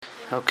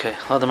Okay,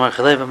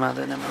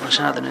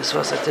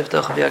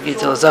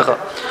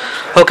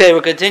 okay,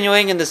 we're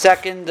continuing in the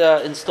second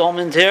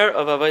installment here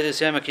of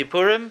Avodas Yom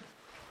Kippurim.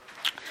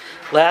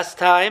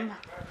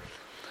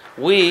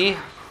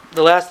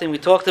 The last thing we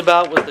talked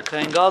about was the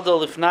Kohen Gadol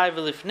Lifnai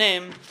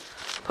V'Lifnim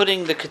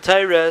putting the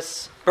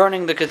Ketores,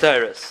 burning the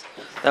Ketores.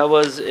 That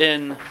was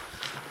in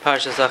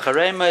Parshas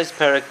Acharemos,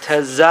 Perek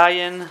Tez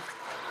Zayin,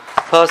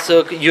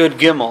 Pasuk Yud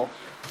Gimel.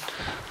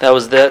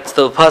 That's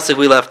the pasuk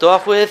we left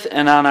off with,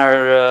 and on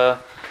our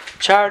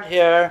chart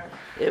here,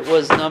 it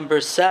was number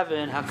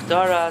 7,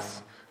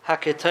 Hakdaras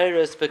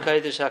HaKetores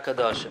B'Kodesh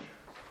HaKadoshim.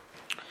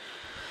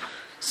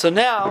 So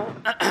now,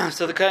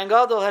 the Kohen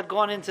Gadol had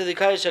gone into the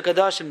Kodesh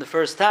HaKadoshim the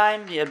first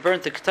time. He had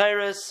burnt the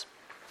Ketores.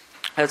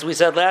 As we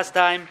said last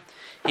time,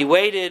 he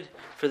waited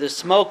for the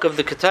smoke of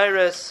the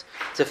Ketores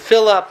to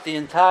fill up the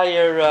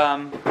entire.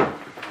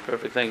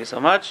 Perfect, thank you so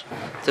much.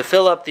 To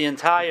fill up the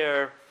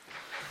entire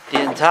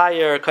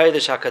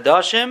Kodesh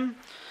HaKadoshim,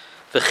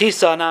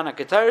 v'chisa anana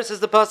ketores, as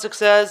the pasuk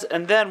says,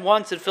 and then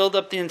once it filled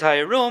up the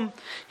entire room,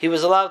 he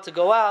was allowed to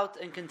go out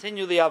and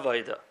continue the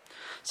avodah.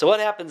 So what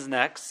happens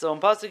next? So in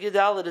pasuk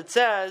Yudalid it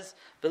says,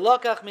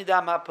 v'lokach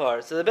midam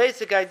hapar. So the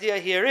basic idea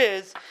here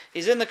is,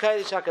 he's in the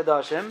Kodesh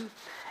HaKadoshim,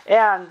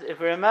 and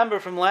if we remember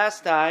from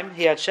last time,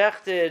 he had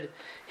shechted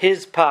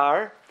his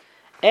par,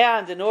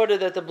 and in order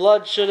that the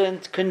blood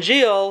shouldn't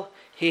congeal,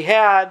 he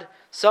had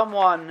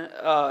someone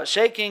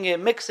shaking it,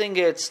 mixing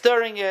it,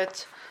 stirring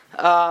it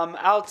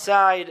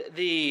outside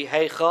the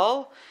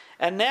heichal,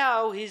 and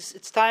now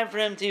it's time for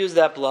him to use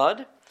that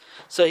blood.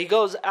 So he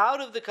goes out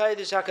of the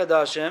Kodesh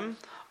HaKadoshim,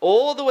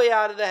 all the way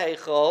out of the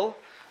heichal,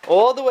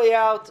 all the way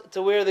out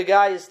to where the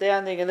guy is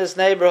standing in this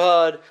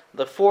neighborhood,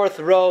 the fourth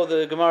row,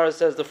 the Gemara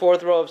says, the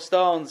fourth row of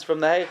stones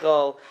from the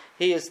heichal.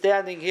 He is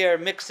standing here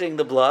mixing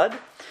the blood.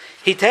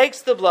 He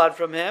takes the blood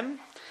from him,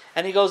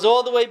 and he goes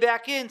all the way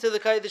back into the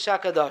Kodesh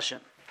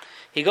HaKadoshim.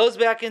 He goes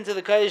back into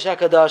the Kodesh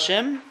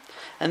HaKadoshim,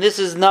 and this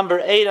is number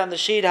 8 on the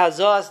sheet,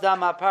 Hazos Dam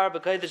Hapar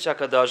B'Kodesh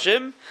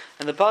HaKadoshim,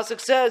 and the pasuk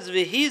says,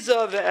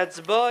 V'hiza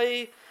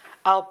ve'etzboi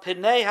al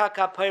pinei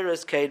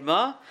hakapiris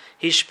kedma.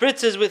 He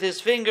spritzes with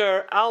his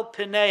finger al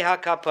pinei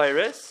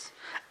hakapiris,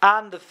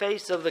 on the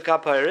face of the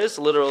kapiris,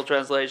 literal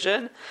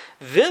translation,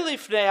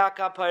 V'lifnei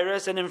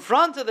hakapiris, and in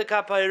front of the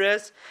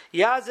kapiris,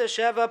 Yazeh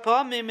sheva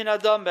pamim min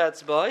adam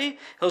be'etzboi,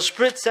 he'll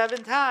spritz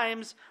 7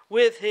 times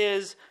with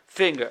his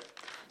finger.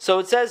 So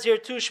it says here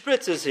 2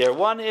 spritzes here.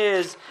 One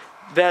is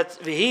that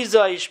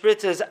v'hiza he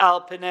spritzes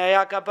al pinei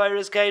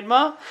hakapiris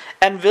kedma,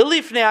 and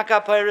v'lifnei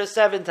hakapiris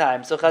 7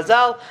 times. So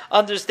Chazal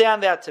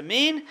understand that to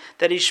mean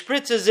that he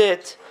spritzes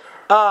it.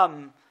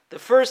 The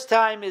first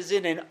time is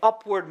in an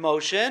upward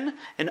motion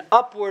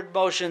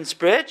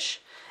spritz,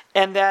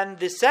 and then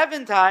the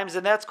 7 times,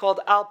 and that's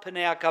called al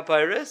pinei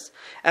hakapiris,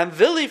 and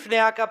v'lifnei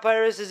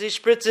hakapiris is he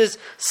spritzes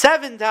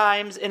 7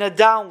 times in a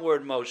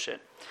downward motion.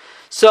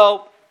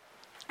 So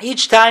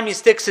each time he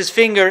sticks his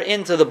finger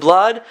into the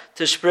blood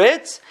to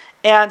spritz,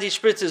 and he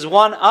spritzes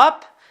 1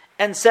 up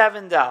and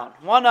 7 down.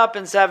 1 up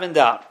and 7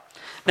 down.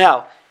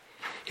 Now,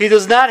 he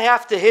does not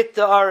have to hit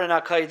the Aron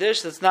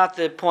HaKodesh. That's not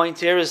the point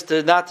here, is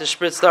not to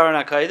spritz the Aron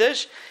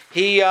HaKodesh.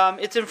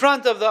 It's in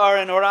front of the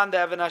Aron, or on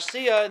the Even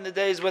HaShiyah in the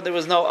days when there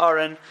was no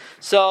Aron.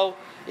 So,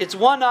 it's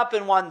 1 up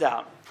and 1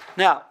 down.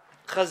 Now,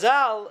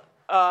 Chazal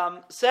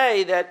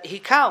say that he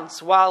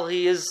counts while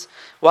he's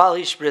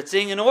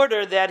spritzing in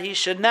order that he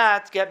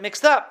shouldn't get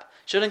mixed up.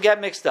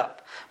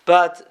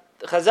 But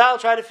Chazal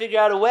try to figure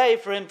out a way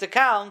for him to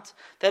count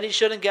that he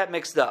shouldn't get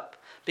mixed up.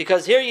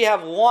 Because here you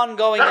have 1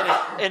 going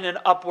in an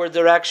upward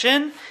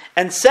direction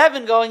and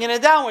 7 going in a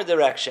downward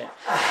direction.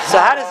 So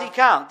how does he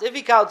count? If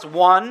he counts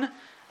 1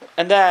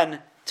 and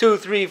then 2,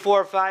 3,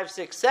 4, 5,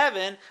 6,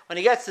 7, when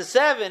he gets to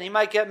 7, he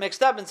might get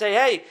mixed up and say,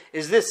 hey,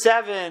 is this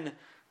 7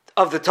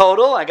 of the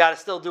total? I got to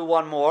still do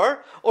 1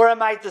 more. Or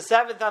am I at the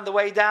 7th on the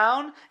way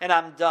down and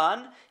I'm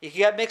done? You can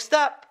get mixed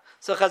up.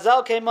 So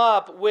Chazal came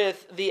up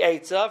with the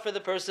Eitzah for the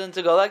person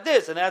to go like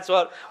this. And that's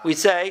what we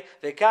say,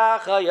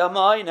 V'kacha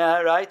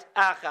yamoina, right?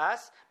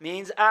 Achas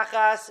means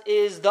achas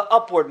is the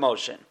upward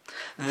motion.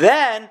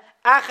 Then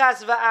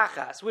achas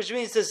va'achas, which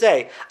means to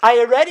say, I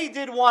already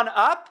did 1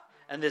 up,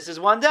 and this is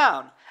 1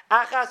 down.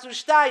 Achas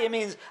u'shtaya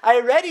means I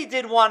already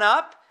did 1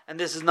 up, and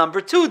this is number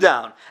 2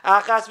 down.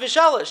 Achas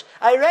v'shalosh,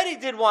 I already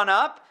did 1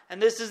 up,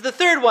 and this is the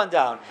 3rd one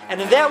down.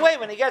 And in that way,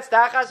 when he gets to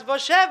Achas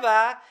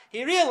v'sheva,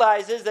 he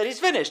realizes that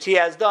he's finished. He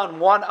has done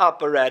 1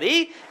 up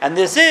already, and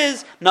this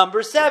is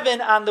number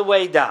 7 on the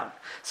way down.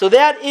 So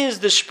that is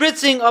the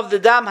spritzing of the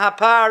Dam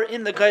Hapar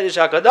in the Kodesh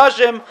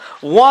HaKadoshim,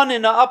 1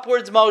 in an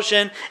upwards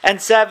motion, and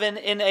 7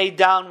 in a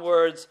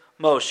downwards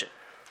motion.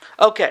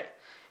 Okay,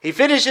 he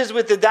finishes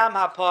with the Dam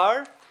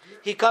Hapar.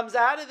 He comes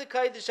out of the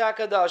Kodesh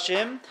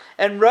HaKadoshim,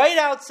 and right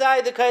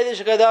outside the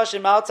Kodesh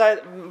HaKadoshim,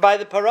 outside by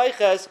the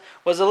Parayches,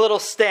 was a little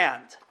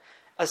stand.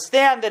 A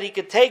stand that he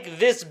could take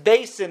this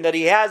basin that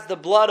he has the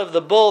blood of the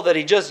bull that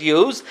he just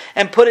used,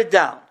 and put it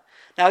down.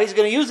 Now he's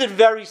going to use it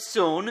very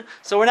soon,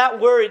 so we're not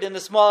worried in the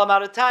small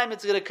amount of time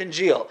it's going to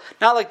congeal.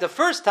 Not like the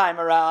first time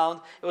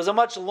around, it was a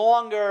much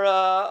longer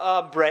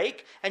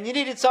break, and you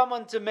needed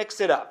someone to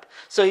mix it up.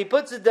 So he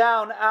puts it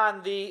down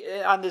on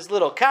this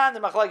little can.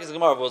 The Machlokes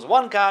Gemara was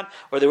one can,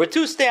 or there were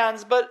two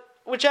stands, but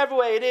whichever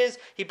way it is,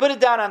 he put it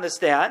down on the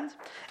stand,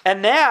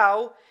 and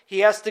now he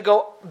has to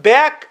go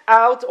back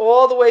out,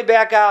 all the way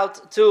back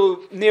out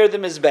to near the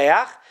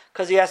Mizbeach,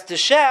 because he has to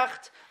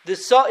shecht the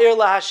Sa'ir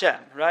La Hashem,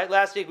 right?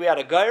 Last week we had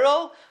a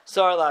Gairol,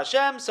 Sa'ir La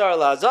Hashem, Sa'ir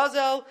La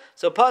Azazel.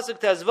 So Pasuk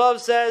Tezvav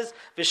says,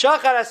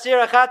 V'shachar asir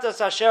achatas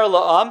asher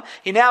la'am.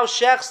 He now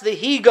shechs the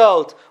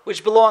he-goat,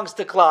 which belongs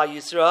to Klal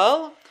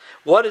Yisrael.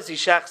 What does he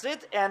shechs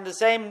it? And the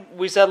same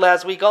we said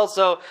last week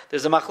also,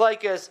 there's a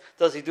machlokes,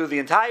 does he do the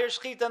entire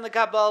shechita in the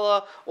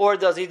Kabbalah, or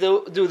does he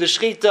do the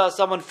shechita,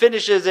 someone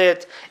finishes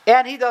it,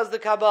 and he does the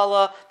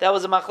Kabbalah? That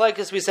was a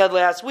machlokes we said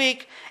last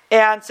week.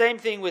 And same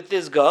thing with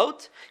this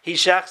goat. He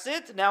shechs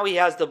it, now he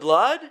has the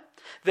blood.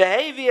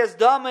 Immediately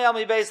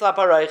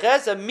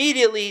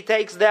he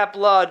takes that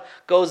blood,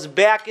 goes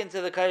back into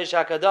the Kodesh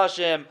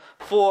HaKadoshim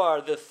for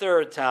the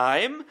third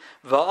time.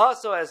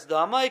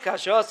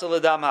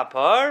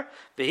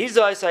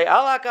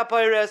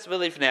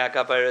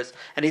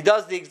 And he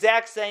does the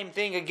exact same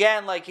thing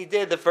again like he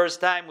did the first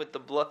time with the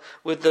blood,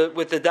 with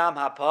the dam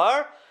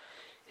hapar.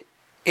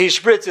 He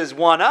spritzes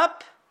one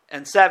up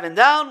and seven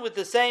down with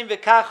the same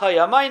v'kacha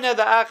yamayna,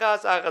 the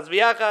achas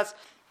v'achas,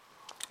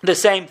 the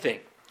same thing.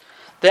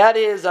 That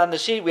is on the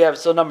sheet we have.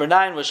 So number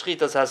 9 was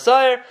shchitas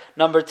hasar.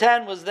 Number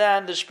 10 was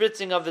then the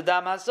spritzing of the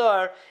dam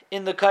hasar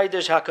in the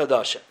Kodesh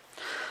HaKadoshim.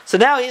 So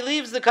now he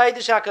leaves the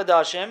Kodesh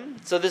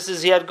HaKadoshim. So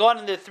he had gone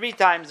in there 3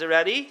 times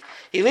already.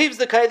 He leaves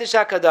the Kodesh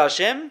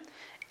HaKadoshim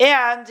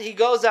and he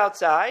goes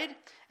outside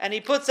and he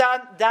puts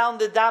down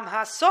the dam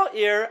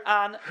hasoir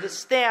on the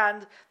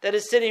stand that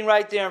is sitting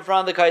right there in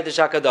front of the Kodesh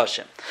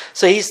HaKadoshim.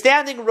 So he's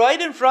standing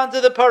right in front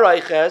of the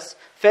parayches,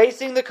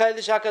 facing the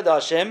Kodesh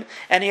HaKadoshim,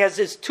 and he has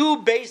his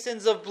 2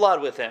 basins of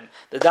blood with him,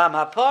 the dam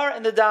hapar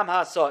and the dam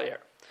hasoir.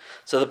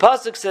 So the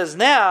pasuk says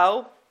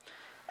now,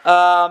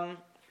 the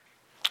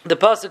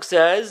pasuk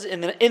says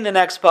in the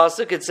next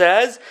pasuk it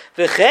says,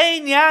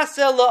 "V'chein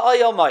yaseh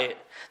la'ayom mayid."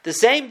 The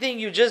same thing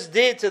you just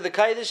did to the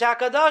Kodesh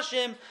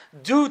HaKadoshim,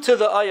 do to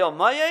the Ayom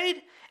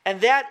Mayed,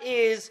 and that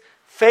is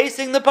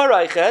facing the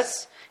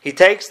parayches. He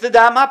takes the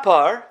dam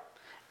hapar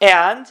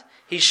and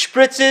he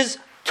spritzes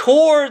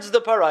towards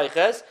the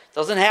parayches.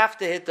 Doesn't have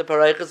to hit the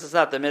parayches, it's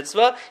not the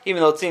mitzvah,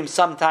 even though it seems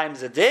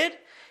sometimes it did.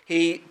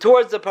 He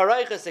towards the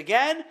parayches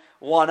again,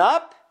 1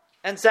 up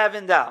and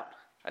 7 down.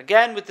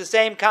 Again with the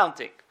same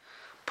counting.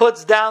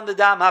 Puts down the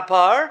dam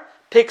hapar,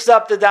 picks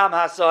up the dam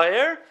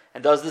hasoir,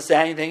 and does the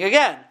same thing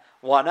again.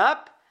 1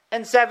 up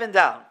and 7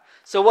 down.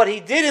 So what he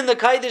did in the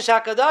Kodesh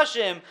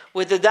HaKadoshim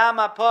with the dam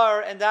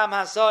hapar and dam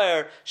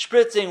hasoir,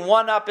 spritzing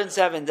 1 up and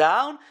 7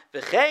 down,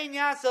 v'chein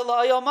yaseh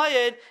la'ayom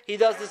mayid, he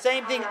does the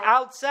same thing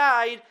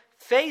outside,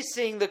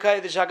 facing the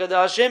Kodesh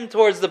HaKadoshim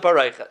towards the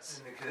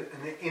parayches.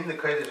 In the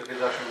Kodesh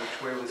HaKadoshim,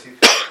 which way was he?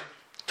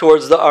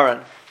 Towards the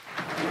Aron.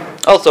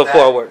 Also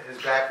forward.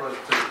 His back was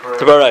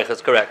to the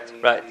parayches, correct.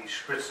 Right. He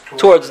spritzed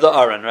towards the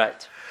Aron,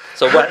 right.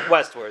 So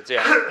westwards,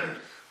 yeah.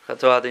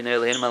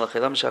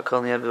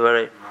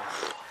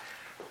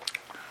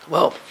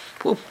 Well,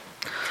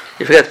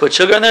 you forgot to put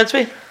sugar in there,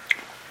 Tzvi?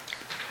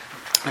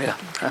 Yeah,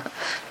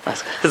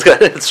 it's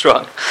good. It's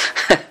strong.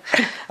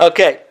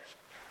 Okay,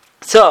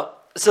 so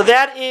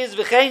that is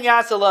v'chein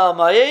yaseh la'ayom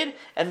mayid,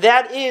 and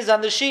that is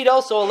on the sheet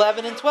also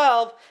 11 and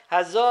 12.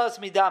 Hazos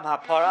midam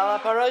hapar ala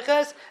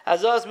parayches,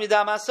 hazos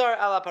midam hasar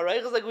ala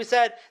parayches. Like we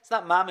said, it's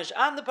not mamish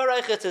on the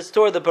parayches; it's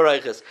toward the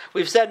parayches.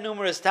 We've said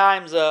numerous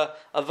times a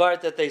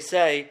vart that they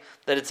say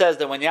that it says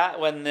that when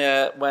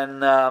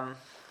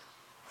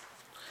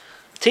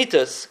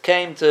Titus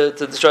came to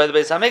destroy the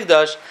Beis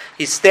Hamikdash,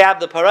 he stabbed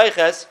the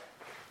parayches.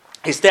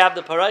 He stabbed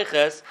the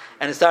parayches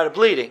and it started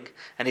bleeding.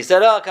 And he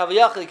said, "Oh,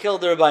 Kaviyach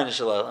killed the Rabbeinu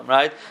Shalom."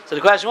 Right. So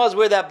the question was,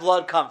 where did that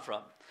blood come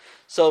from?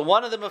 So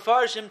one of the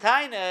Mefarshim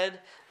tained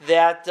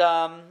that,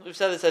 we've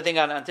said this I think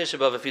on Tisha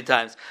B'Av a few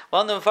times,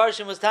 one of the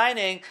Mefarshim was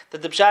taining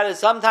that the pshat is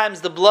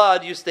sometimes the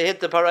blood used to hit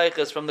the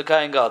parayches from the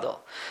Kohen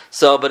Gadol.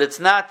 So, but it's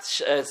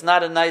not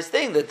a nice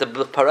thing that the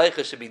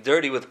parayches should be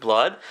dirty with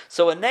blood.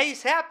 So a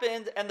nace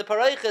happened and the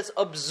parayches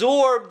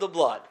absorbed the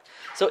blood.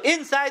 So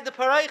inside the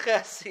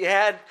parayches you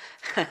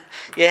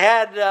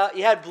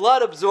had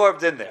blood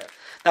absorbed in there.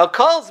 Now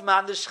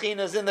Kolzman, the Shechina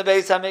is in the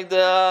Beis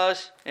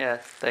Hamikdash. Yeah,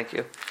 thank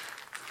you.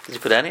 Did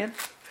you put any in?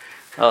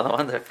 Oh, no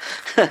wonder.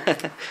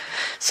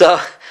 So,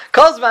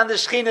 Kolzman, the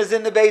Shechina is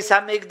in the Beis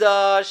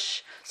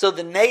Hamikdash. So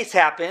the nace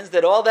happens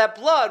that all that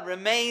blood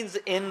remains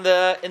in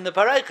the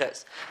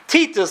parayches.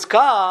 Titus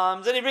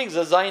comes and he brings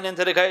a zayin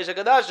into the Kodesh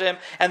HaKadoshim,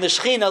 and the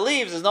Shechina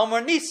leaves. There's no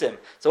more nisim.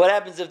 So what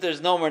happens if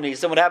there's no more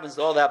nisim? What happens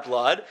to all that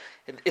blood?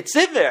 It's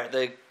in there.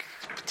 The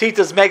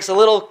Titus makes a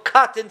little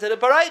cut into the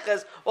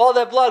parayches. All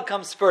that blood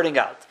comes spurting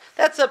out.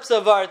 That's a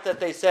psavart that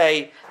they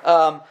say.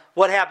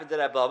 What happened to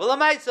that blood? But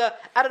Lamaisa,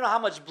 I don't know how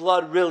much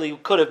blood really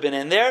could have been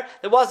in there.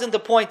 There wasn't the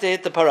point to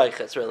hit the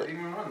parayches, really.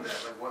 Even run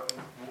that.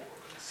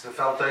 It's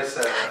the Feltais.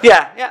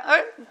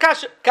 Yeah.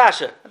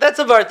 Kasha. That's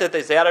a word that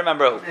they say. I don't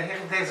remember who.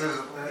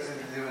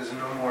 There was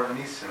no more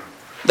Nisim.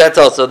 That's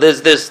also,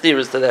 there's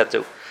theories to that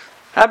too.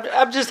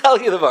 I'm just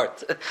telling you the word.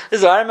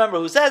 So I remember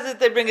who says it,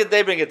 they bring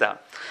it down.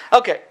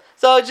 Okay,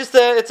 so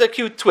it's a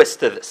cute twist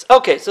to this.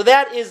 Okay, so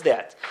that is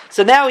that.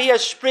 So now he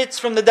has spritz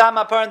from the Dam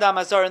HaPar and Dam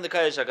HaSar in the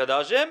Kodesh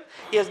HaKadoshim.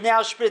 He has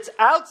now spritz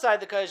outside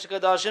the Kodesh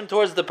HaKadoshim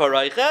towards the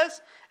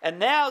Parayches. And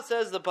now,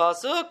 says the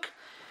Pasuk,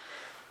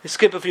 we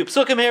skip a few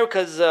psukim here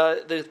because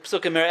the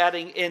psukim are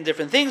adding in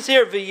different things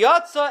here.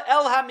 V'yotza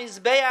el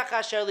ha-mizbeach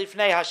asher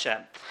lifnei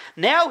Hashem.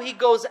 Now he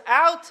goes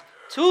out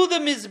to the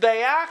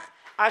Mizbeach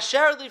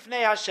asher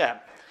lifnei Hashem.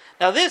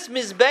 Now this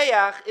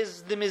Mizbeach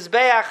is the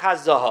Mizbeach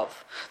HaZahav.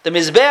 The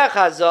Mizbeach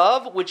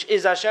HaZahav, which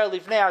is asher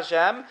lifnei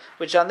Hashem,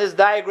 which on this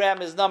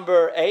diagram is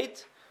number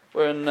 8.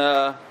 We're in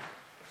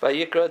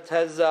Vayikra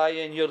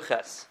Tezayin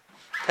Yudches.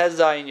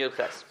 Tezayin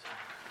Yudches.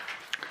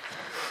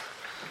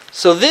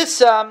 So this,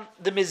 the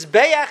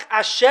Mizbeach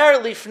Asher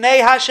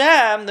Lifnei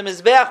Hashem, the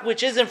Mizbeach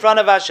which is in front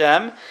of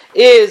Hashem,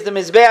 is the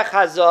Mizbeach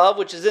Hazav,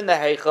 which is in the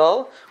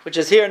Heichel, which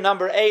is here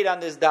number 8 on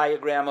this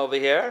diagram over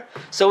here.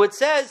 So it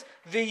says,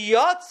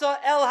 V'yotza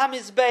el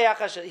ha-Mizbeach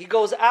Asher. He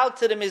goes out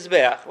to the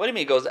Mizbeach. What do you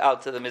mean he goes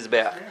out to the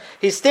Mizbeach?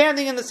 He's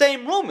standing in the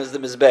same room as the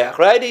Mizbeach,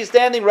 right? He's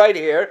standing right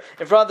here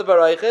in front of the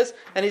Barayches,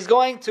 and he's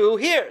going to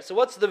here. So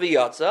what's the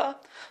V'yotza?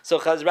 So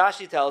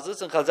Rashi tells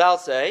us, and Chazal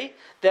say,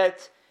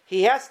 that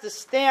he has to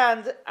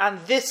stand on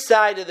this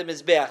side of the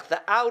Mizbeach,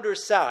 the outer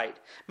side.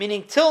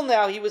 Meaning, till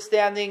now, he was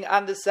standing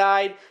on the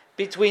side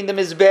between the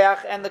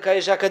Mizbeach and the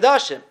Kodesh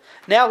HaKadoshim.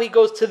 Now he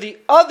goes to the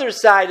other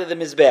side of the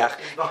Mizbeach.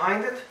 He's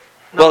behind it?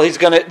 No. Well, the Mizbeach's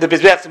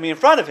going to be in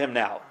front of him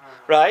now.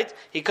 Right?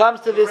 He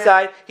comes to this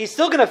side. He's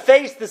still going to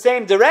face the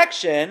same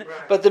direction,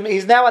 but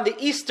he's now on the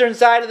eastern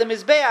side of the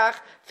Mizbeach,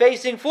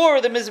 facing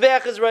forward. The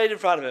Mizbeach is right in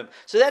front of him.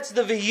 So that's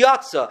the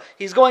V'yatza.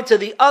 He's going to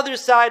the other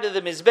side of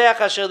the Mizbeach,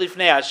 Asher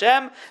Lifnei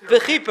Hashem,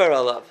 V'chiper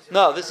alav.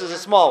 No, this is a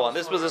small one.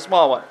 This was a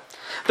small one.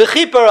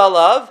 V'chiper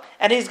alav,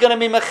 and he's going to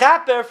be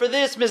mechaper for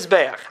this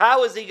Mizbeach.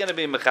 How is he going to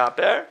be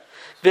mechaper?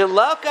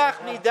 V'lakach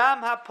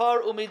midam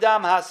hapar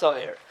umidam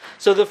hasoir.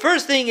 So the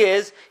first thing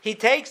is, he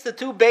takes the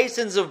 2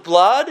 basins of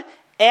blood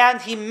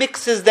and he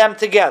mixes them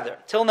together.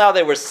 Till now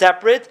they were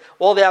separate.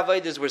 All the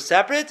avodas were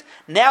separate.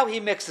 Now he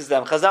mixes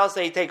them. Chazal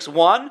say he takes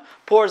one,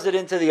 pours it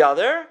into the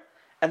other,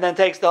 and then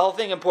takes the whole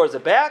thing and pours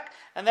it back.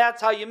 And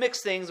that's how you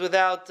mix things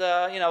without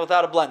a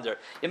blender.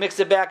 You mix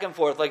it back and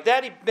forth like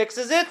that. He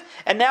mixes it,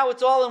 and now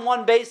it's all in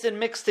one basin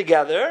mixed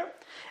together.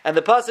 And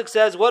the pasuk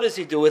says, what does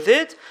he do with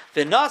it?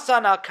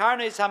 V'nasan al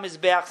karnes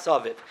hamizbeach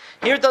saviv.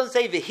 Here it doesn't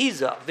say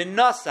v'hiza,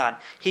 v'nasan.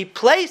 He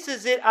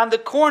places it on the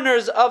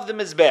corners of the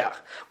mizbeach,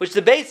 which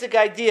the basic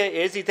idea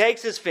is he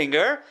takes his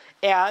finger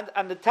and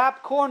on the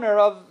top corner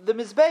of the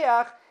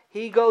mizbeach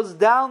he goes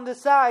down the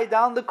side,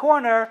 down the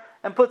corner,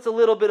 and puts a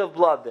little bit of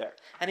blood there.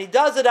 And he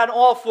does it on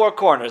all 4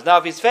 corners. Now,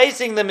 if he's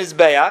facing the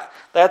Mizbeach,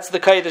 that's the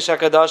Kodesh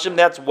HaKadoshim,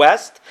 that's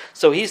west.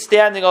 So he's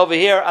standing over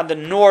here on the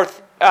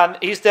north.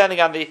 He's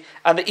standing on the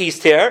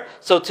east here.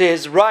 So to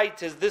his right,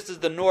 this is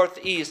the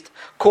northeast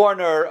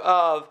corner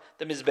of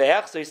the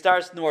Mizbeach. So he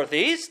starts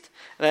northeast,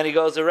 and then he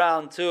goes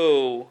around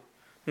to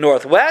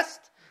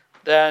northwest,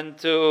 then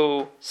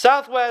to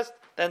southwest,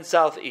 then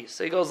southeast.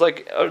 So he goes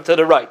to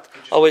the right,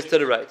 always to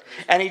the right.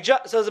 And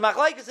so the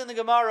machlokes in the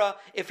Gemara,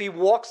 if he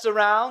walks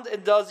around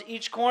and does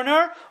each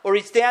corner, or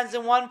he stands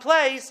in one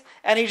place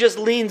and he just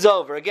leans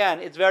over. Again,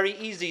 it's very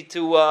easy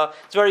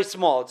it's very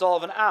small. It's all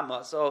of an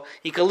amma, so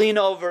he can lean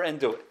over and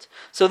do it.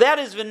 So that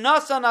is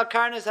v'nasan al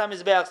karnes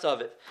hamizbeach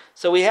saviv.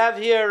 So we have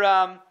here,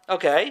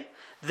 okay.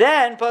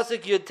 Then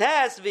pasuk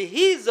Yutes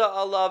v'hiza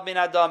alav min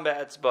adam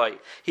be'etzbai.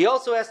 He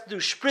also has to do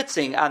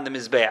spritzing on the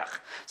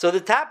mizbeach. So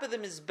the top of the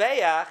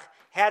mizbeach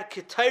had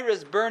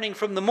ketairas burning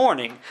from the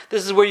morning.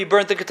 This is where you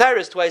burnt the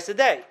ketairas twice a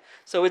day.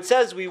 So it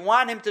says we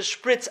want him to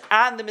spritz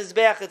on the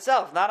mizbeach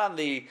itself, not on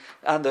the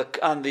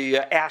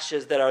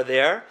ashes that are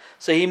there.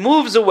 So he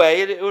moves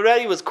away. It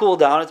already was cooled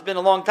down. It's been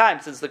a long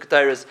time since the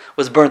ketairas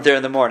was burnt there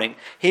in the morning.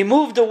 He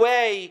moved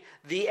away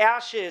the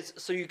ashes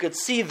so you could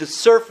see the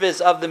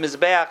surface of the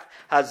mizbeach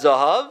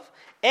hazahav,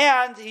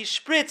 and he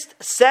spritzed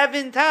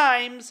 7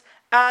 times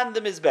on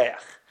the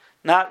mizbeach.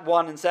 Not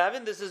 1 and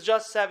 7, this is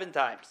just 7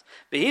 times.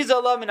 So this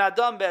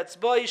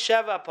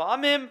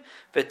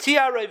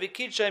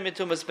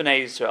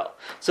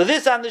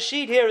on the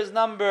sheet here is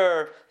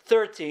number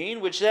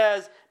 13, which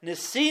says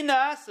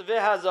Nesinas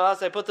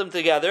v'hazas. I put them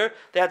together.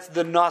 That's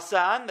the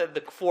nasan,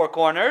 the 4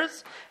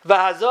 corners.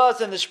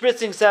 V'hazas, and the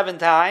spritzing 7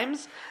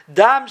 times.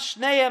 Dam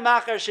shneim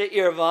achar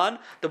she'irvan.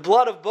 The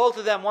blood of both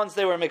of them once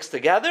they were mixed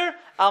together.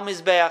 Al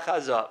mizbeach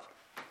hazav.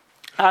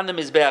 On the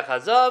mizbeach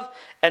hazav.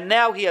 And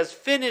now he has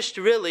finished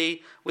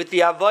really with the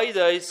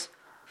avodas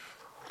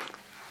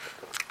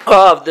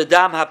of the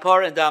dam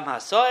hapar and dam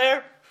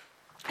hasoer.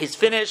 He's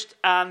finished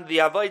on the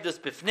avodas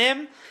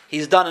bifnim.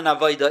 He's done an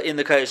avodah in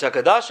the Kodesh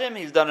HaKadoshim.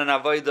 He's done an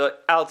avodah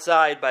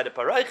outside by the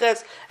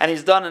parayches, and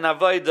he's done an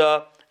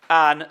avodah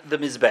on the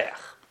mizbeach.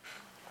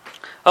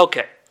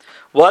 Okay,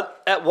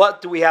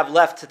 What do we have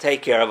left to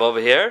take care of over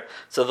here?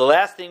 So the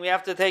last thing we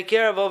have to take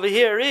care of over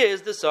here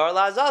is the Sar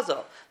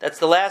La'azazel. That's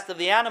the last of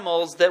the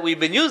animals that we've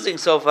been using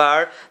so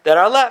far that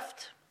are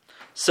left.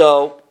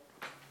 So,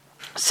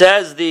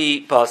 says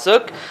the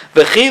pasuk,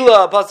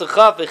 "V'chila pasuk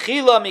chaf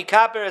v'chila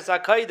mikaper es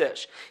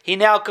hakodesh." He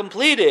now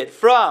completed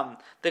from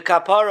the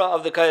kapara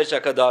of the kodesh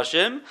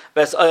hakadashim,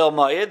 ves oil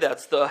mayid.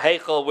 That's the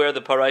heichal where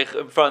the paraych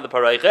in front of the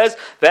paraych is.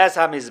 Ves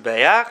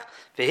hamizbeach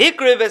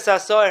v'hikri ves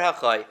hasoir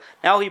hachai.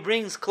 Now he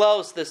brings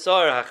close the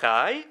soir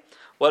hachai.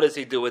 What does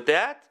he do with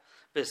that?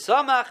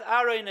 V'samach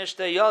arei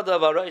neshte yoda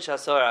v'roish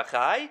hasoir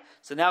hachai.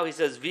 So now he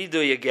says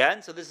vidui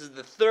again. So this is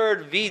the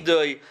third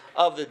vidui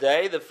of the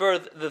day, the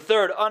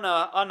third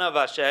ana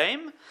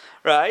vashem,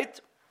 right?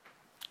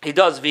 He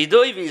does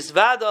vidui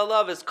v'isvada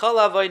alav es kol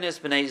avoynis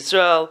b'nei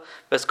Yisrael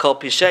v'es kol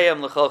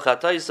pishayim l'chol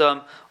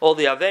chataisam, all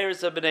the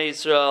averis of b'nei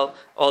Yisrael,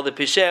 all the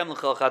pishayim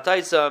l'chol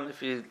chataisam.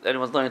 If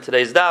anyone's learning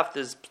today's daf,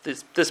 this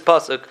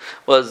pasuk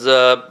was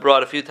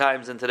brought a few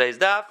times in today's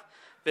daf.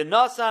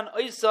 V'nasan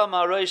oisam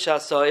aroish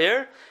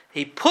hasoir.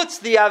 He puts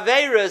the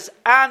Averis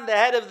on the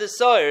head of the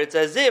Soyer. It's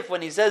as if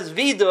when he says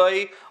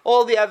Vidoi,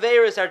 all the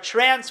Averis are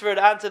transferred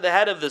onto the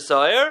head of the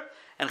Soyer.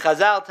 And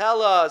Chazal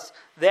tell us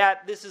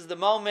that this is the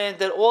moment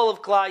that all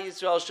of Klal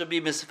Yisrael should be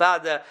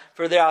misfada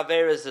for their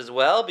Averis as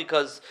well,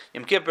 because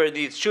Yom Kippur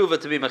needs tshuva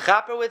to be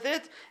mechaper with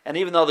it. And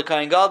even though the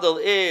Kohen Gadol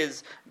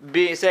is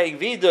saying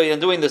Vidoi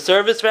and doing the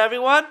service for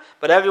everyone,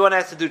 but everyone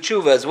has to do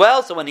tshuva as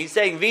well. So when he's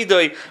saying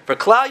Vidoi for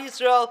Klal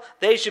Yisrael,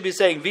 they should be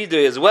saying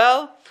Vidoi as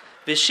well.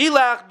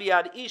 V'shilach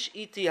biad ish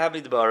iti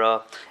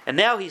hamidbara, and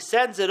now he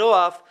sends it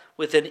off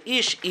with an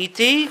ish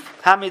iti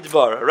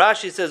hamidbara.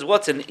 Rashi says,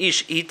 "What's an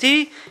ish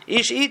iti?"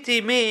 Ish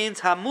iti means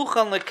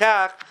hamuchan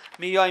lekach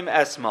miyoim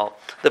esmal.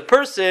 The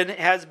person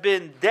has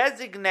been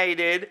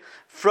designated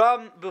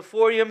from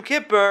before Yom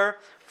Kippur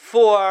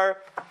for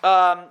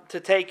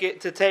to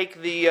take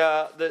the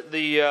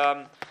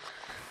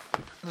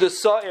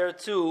sa'ir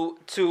to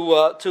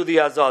the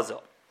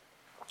azazel.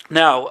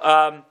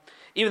 Now.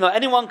 Even though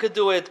anyone could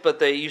do it, but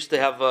they used to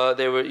have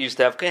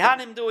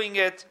kehanim doing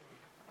it.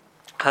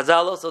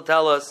 Chazal also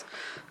tell us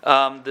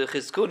the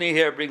Chizkuni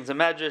here brings a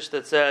medrash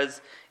that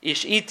says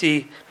ish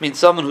iti means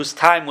someone whose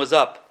time was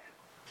up,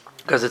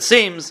 because it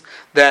seems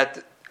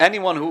that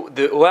anyone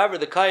whoever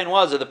the kohen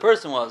was or the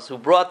person was who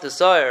brought the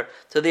sire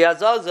to the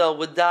azazel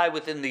would die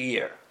within the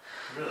year.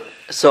 Really?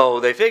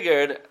 So they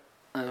figured.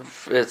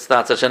 It's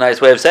not such a nice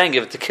way of saying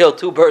it, to kill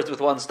two birds with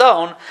one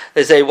stone.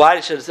 They say, why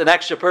should an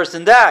extra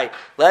person die?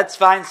 Let's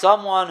find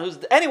someone who's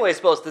anyway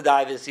supposed to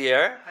die this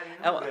year.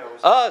 How do you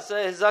know So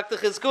Zakta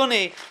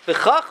Chizkuni,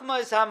 v'chachma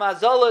is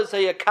hamazola is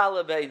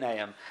hayakala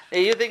beinayim.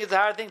 You think it's a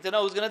hard thing to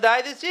know who's going to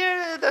die this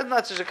year? That's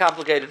not such a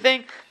complicated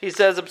thing. He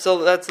says,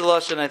 so that's the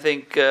lashon. I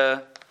think.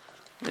 Let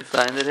me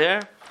find it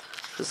here.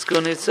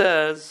 Chizkuni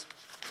says,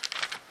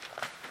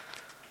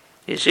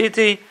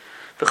 Yishiti.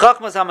 Yeah,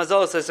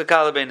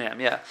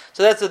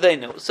 so that's what they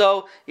knew.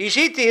 So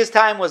Ishiti, his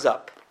time was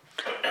up.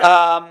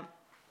 The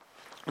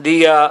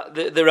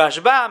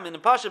Rashbam in the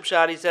Pashup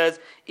Shad, he says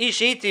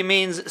Ishiti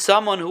means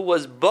someone who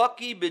was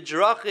baki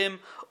b'drachim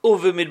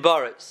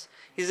uv'midbaris.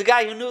 He's a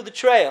guy who knew the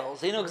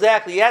trails. He knew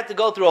exactly. You had to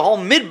go through a whole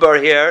midbar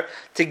here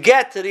to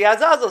get to the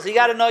Azazel. So you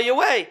got to know your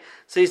way.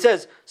 So he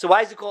says, so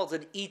why is it called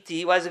an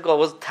iti? Why is it called?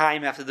 What does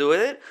time have to do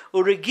with it?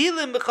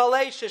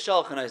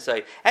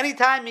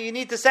 Anytime you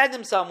need to send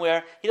him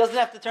somewhere, he doesn't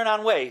have to turn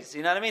on Waze.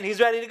 You know what I mean?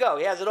 He's ready to go.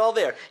 He has it all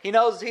there. He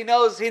knows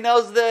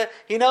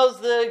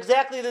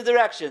exactly the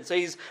direction. So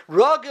he's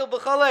ragil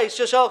b'chalei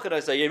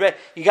sheshalchan.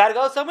 You got to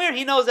go somewhere.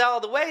 He knows all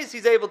the ways.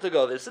 He's able to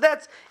go there. So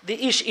that's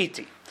the ish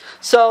iti.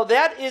 So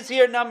that is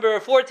here number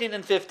 14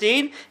 and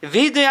 15.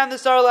 Vidui on the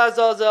Sar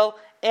La'azazel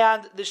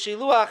and the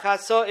Shiluach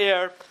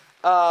HaSo'er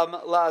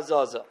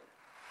La'azazel.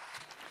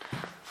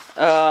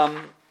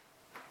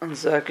 1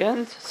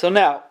 second. So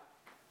now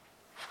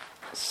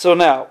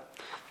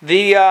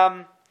the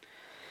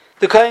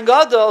Kohen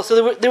Gadol.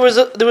 So there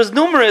was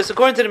numerous,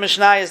 according to the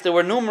Mishnayos,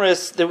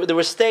 there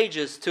were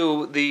stages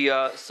to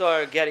the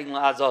Sar getting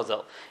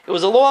La'azazel. It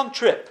was a long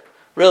trip,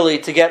 really,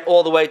 to get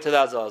all the way to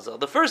the Azazel.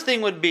 The first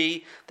thing would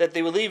be that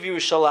they would leave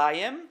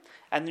Yerushalayim,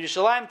 and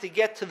Yerushalayim to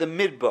get to the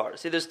Midbar.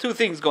 See, there's two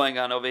things going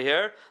on over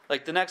here.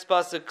 Like the next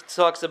pasuk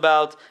talks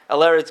about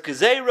El Eretz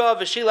Gezeira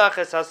v'Shilach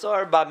es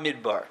Hasar ba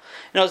Midbar.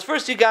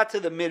 First you got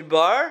to the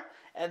Midbar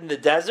and the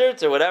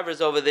deserts or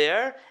whatever's over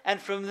there,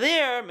 and from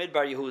there,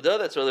 Midbar Yehuda,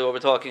 that's really what we're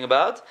talking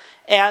about,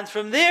 and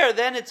from there,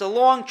 then it's a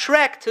long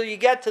trek till you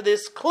get to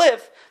this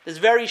cliff, this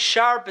very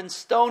sharp and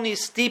stony,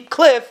 steep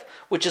cliff,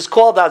 which is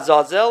called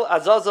Azazel.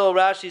 Azazel,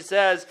 Rashi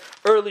says,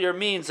 earlier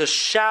means a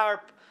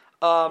sharp,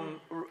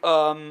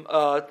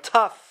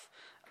 tough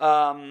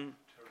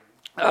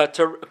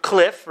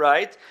cliff,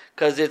 right?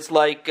 Because it's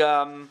like,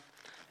 as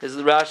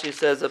Rashi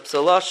says,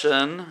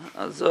 Absaloshan,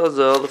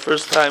 Azazel, the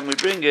first time we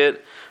bring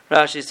it,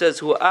 Rashi says,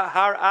 "Hu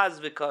har az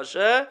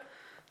v'kashe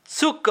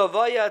tzuk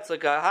kavaya." It's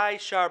like a high,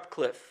 sharp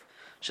cliff.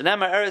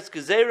 Shenemar eretz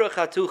gezeira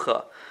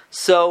chatucha.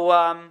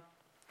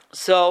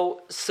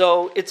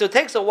 So it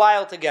takes a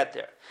while to get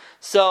there.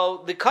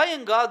 So the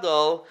Kohen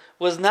Gadol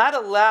was not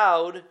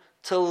allowed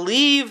to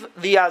leave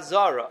the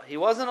Azara. He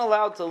wasn't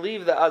allowed to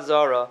leave the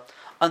Azara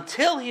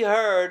until he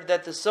heard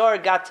that the Sar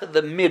got to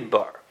the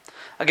Midbar.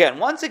 Again,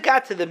 once it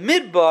got to the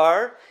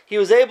Midbar, he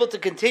was able to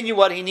continue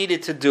what he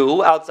needed to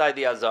do outside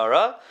the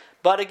Azara.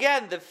 But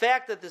again, the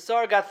fact that the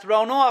Sar got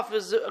thrown off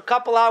is a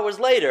couple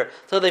hours later,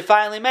 so they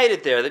finally made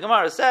it there. The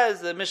Gemara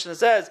says, the Mishnah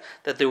says,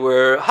 that there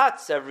were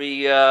huts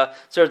every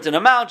certain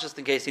amount, just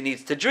in case he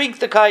needs to drink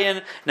the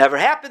Kayin. Never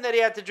happened that he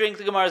had to drink,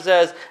 the Gemara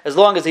says, as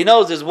long as he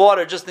knows there's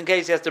water, just in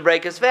case he has to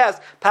break his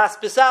fast. Pas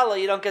pisala,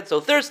 you don't get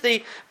so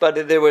thirsty,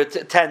 but there were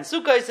 10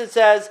 sukkahs, it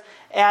says,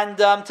 and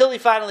until he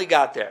finally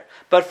got there.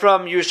 But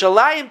from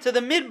Yerushalayim to the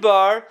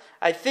Midbar,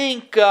 I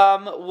think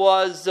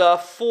was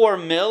 4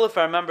 mil, if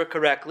I remember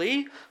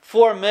correctly.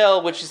 4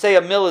 mil, which you say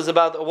a mil is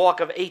about a walk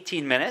of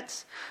 18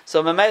 minutes.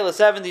 So Mamela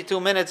 72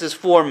 minutes is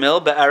 4 mil,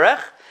 be'erech.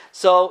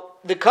 So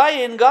the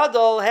Kohen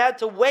Gadol had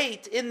to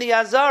wait in the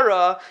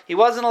Azara. He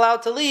wasn't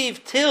allowed to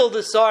leave till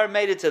the Sar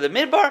made it to the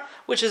Midbar,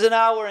 which is an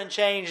hour and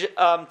change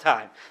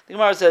time. The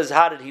Gemara says,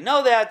 how did he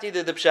know that?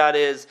 Either the pshat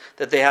is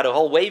that they had a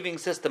whole waving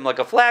system, like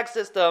a flag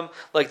system,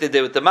 like they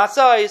did with the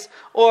Masais,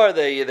 or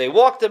they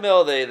walked a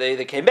mil,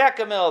 they came back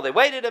a mil, they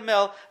waited a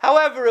mil.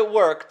 However it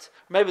worked.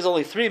 Maybe it was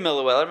only 3 mil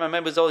away. I remember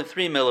it was only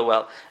 3 mil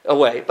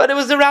away. But it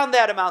was around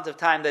that amount of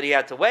time that he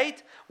had to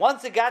wait.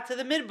 Once it got to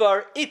the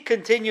Midbar, it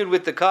continued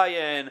with the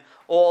Kayin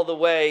all the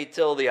way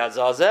till the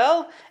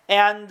Azazel,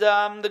 and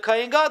the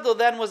Kohen Gadol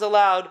then was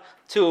allowed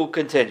to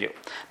continue.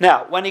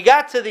 Now, when he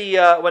got to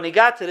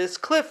this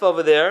cliff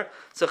over there,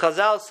 so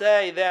Chazal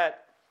say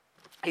that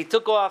he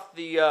took off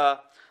the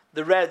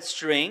red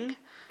string.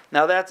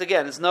 Now that's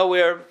again, it's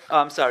nowhere.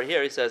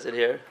 Here he says it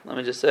here. Let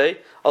me just say.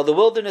 Oh, the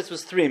wilderness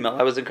was 3 mil.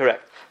 I was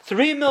incorrect.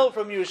 3 mil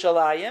from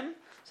Yerushalayim,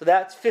 so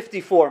that's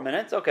 54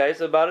 minutes. Okay,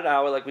 so about an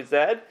hour, like we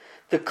said.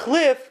 The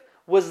cliff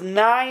was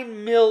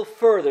 9 mil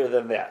further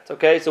than that.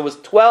 Okay, so it was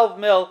 12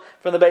 mil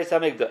from the Beis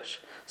Hamikdash.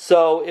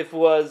 So if it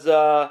was,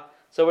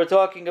 so we're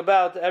talking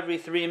about every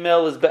 3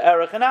 mil is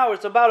be'erech an hour.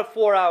 So about a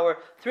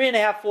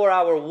 3.5, 4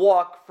 hour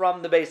walk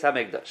from the Beis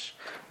Hamikdash,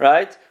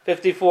 right?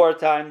 54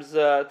 times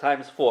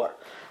 4.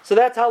 So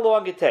that's how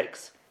long it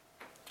takes.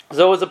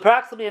 So it was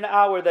approximately an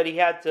hour that he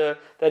had to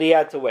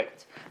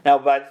wait.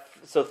 Now,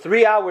 so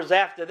 3 hours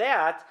after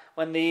that,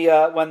 when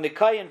the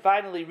Kohen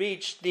finally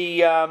reached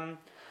the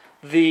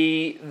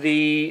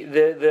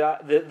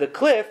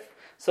cliff,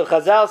 so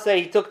Chazal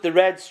say he took the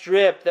red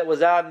strip that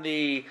was on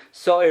the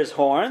sawyer's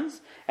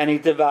horns and he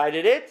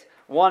divided it.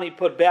 One he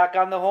put back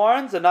on the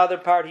horns, another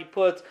part he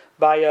put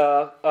by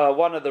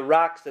one of the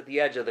rocks at the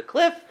edge of the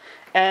cliff,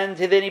 and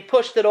then he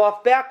pushed it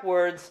off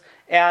backwards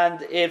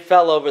and it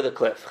fell over the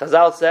cliff.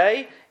 Chazal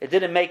say it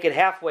didn't make it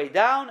halfway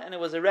down, and it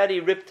was already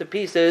ripped to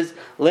pieces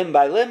limb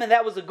by limb, and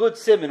that was a good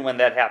siman when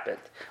that happened.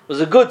 It was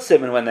a good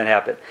siman when that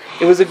happened.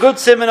 It was a good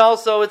siman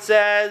also, it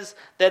says,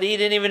 that he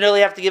didn't even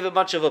really have to give it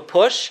much of a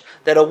push,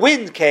 that a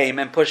wind came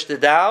and pushed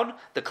it down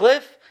the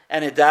cliff,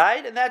 and it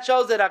died, and that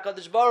shows that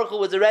HaKadosh Baruch Hu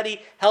was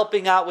already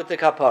helping out with the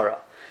kapara.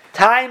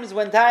 Times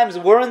when times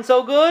weren't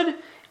so good,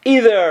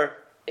 either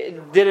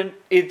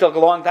it took a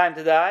long time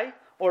to die,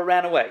 or it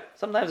ran away.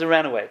 Sometimes it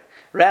ran away.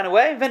 Ran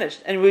away,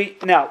 finished. And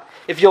now,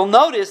 if you'll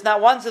notice, not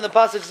once in the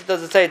pasuk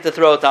does it say to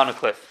throw it down a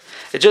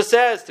cliff. It just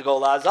says to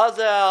go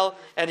la'azazel,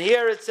 and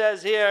here it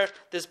says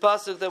this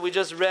pasuk that we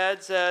just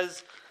read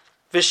says,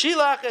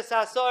 V'shilach es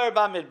hasoyer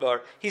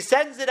ba'midbar. He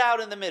sends it out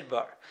in the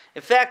midbar.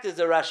 In fact, there's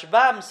a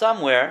Rashbam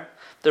somewhere.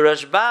 The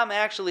Rashbam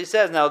actually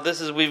says, now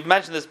we've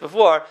mentioned this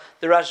before,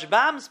 the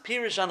Rashbam's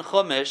Pirish on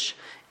Chumash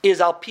is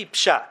al pi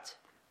pshat.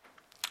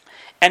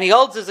 And he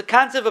holds there's a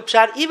concept of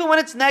pshat, even when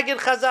it's neged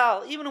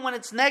Chazal, even when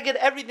it's neged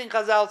everything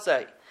Chazal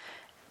say.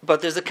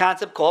 But there's a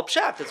concept called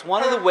pshat. It's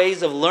one of the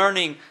ways of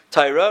learning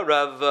Torah.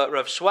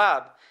 Rav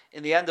Schwab,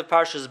 in the end of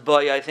Parshas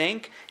Boy, I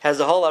think, has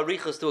a whole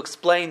arichos to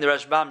explain the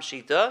Rashbam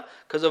Shita,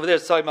 because over there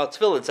it's talking about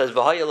tefillin. It says,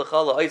 V'haya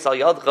l'chala oitz al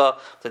yadcha,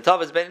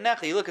 t'tavaz ben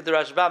necha. You look at the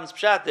Rashbam's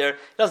pshat there, he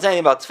doesn't say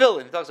anything about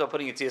tefillin. He talks about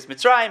putting Yetzias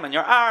Mitzrayim on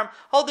your arm,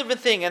 whole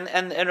different thing.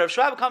 And Rav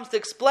Schwab comes to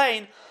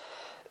explain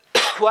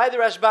why the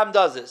Rashbam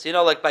does this.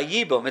 Like by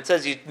Yibum, it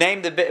says you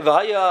name the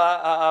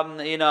B'char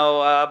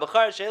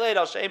Sheiled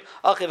al Shem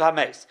Achiv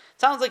Hames.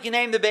 Sounds like you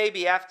name the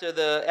baby after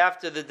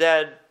the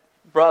dead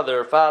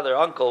brother, father,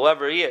 uncle,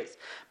 whoever he is.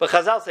 But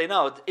Chazal say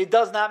no, it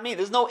does not mean.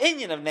 There's no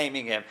inyan of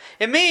naming him.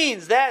 It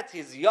means that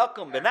he's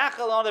Yakum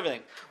Benachal and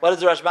everything. What does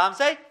the Rashbam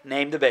say?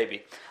 Name the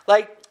baby.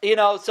 So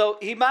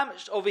he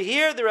mamish over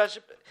here. The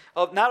Rashbam.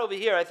 Not over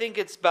here. I think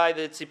it's by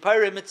the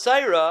Tzipayre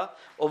Mitzaira.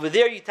 Over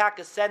there, you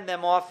send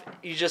them off.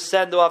 You just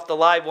send off the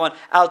live one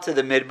out to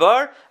the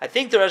midbar. I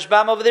think the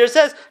Rashbam over there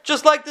says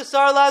just like the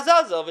Sar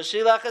Lazazel,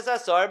 V'shilach es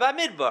hasar ba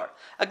midbar.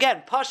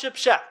 Again, pasha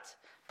pshat,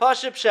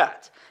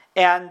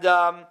 and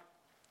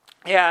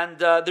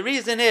the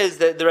reason is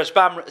that the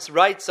Rashbam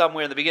writes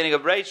somewhere in the beginning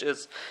of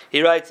Reishis.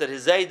 He writes that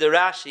his Zayd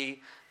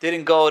Rashi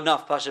didn't go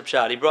enough Pasha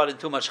Pshat. He brought in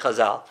too much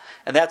Chazal.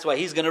 And that's why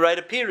he's going to write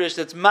a Pirish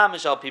that's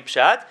Mamish al Pi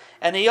Pshat,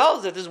 and he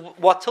holds that this is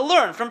what to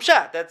learn from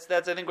Pshat. That's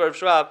I think where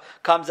Shwab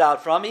comes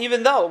out from,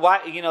 even though,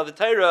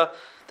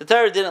 the the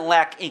Torah didn't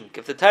lack ink.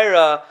 If the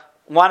Torah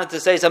wanted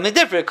to say something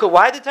different,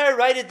 why did the Torah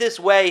write it this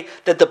way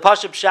that the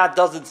Pashup Pshat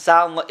doesn't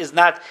sound, it's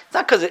not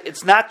because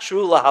it's not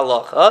true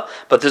lahalacha,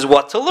 but there's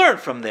what to learn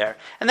from there.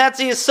 And that's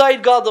the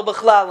Yesod Gadol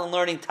B'chlal in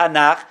learning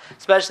Tanakh,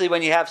 especially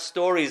when you have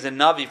stories in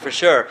Navi for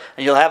sure,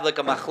 and you'll have like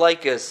a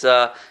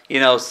machlaikas,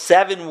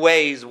 7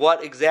 ways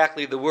what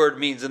exactly the word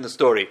means in the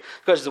story.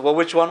 Because, well,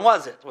 which one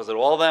was it? Was it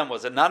all of them?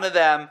 Was it none of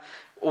them?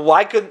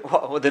 Why couldn't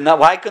the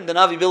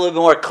Navi be a little bit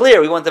more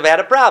clear? We wouldn't have had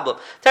a problem.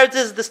 Torah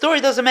says the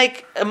story doesn't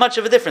make much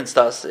of a difference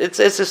to us. It's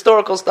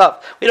historical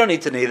stuff. We don't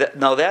need to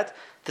know that.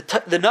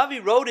 The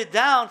Navi wrote it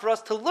down for us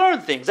to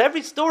learn things.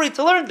 Every story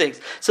to learn things.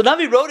 So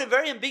Navi wrote it a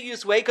very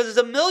ambiguous way because there's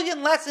a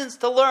million lessons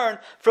to learn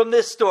from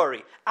this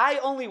story.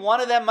 Only one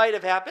of them might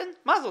have happened,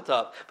 Mazel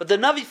Tov. But the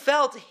Navi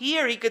felt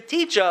here he could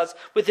teach us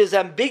with his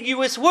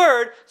ambiguous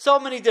word so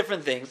many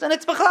different things. And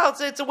it's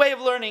B'chlal, it's a way of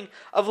learning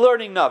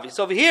Navi.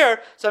 So over here,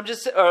 I'm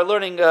just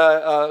learning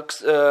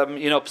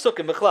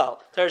Psukim B'chlal,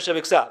 Torah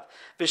Shebiksav.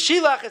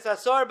 V'shilach es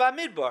asar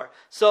ba'midbar.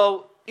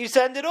 So you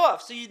send it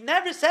off. So it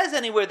never says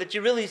anywhere that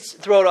you really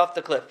throw it off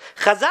the cliff.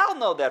 Chazal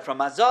know that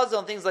from Azazel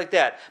and things like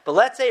that. But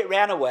let's say it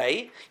ran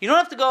away. You don't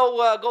have to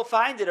go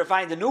find it or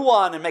find a new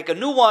one and make a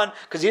new one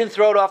because you didn't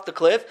throw it off the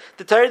cliff.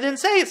 The Torah didn't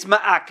say it's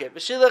ma'akev.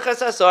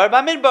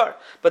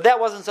 But that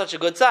wasn't such a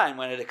good sign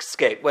when it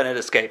escaped.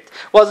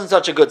 Wasn't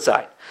such a good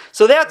sign.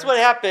 So that's what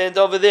happened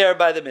over there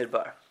by the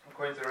Midbar.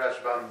 According to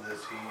Rashbam,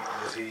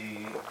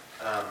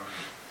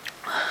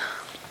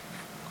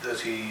 does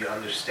he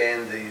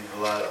understand the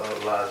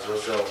La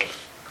Zozel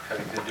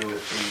having to do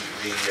with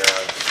the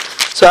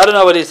So I don't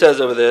know what he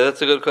says over there.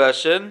 That's a good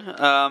question.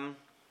 I'm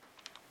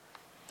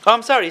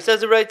sorry. He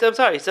says it right. I'm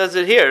sorry. He says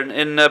it here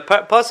in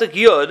Pasuk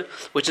Yud,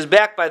 which is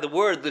backed by the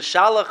word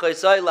L'shalach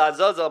Oisai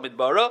LaZazel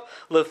Midbara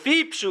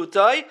Lefi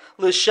Pshutai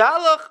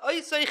L'shalach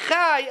Oisai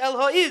Chai El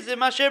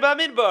Ha'izim Asher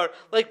Ba'Midbar,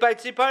 like by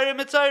Tzipari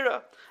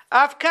Mitzayra.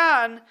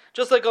 Afkan,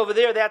 just like over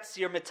there, that's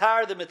your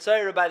mitar, the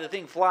mitzayra by the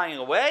thing flying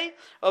away.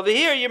 Over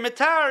here, you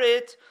mitar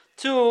it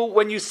to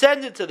when you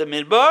send it to the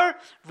midbar.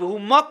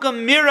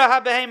 V'humakam mira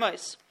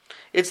habehemais.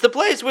 It's the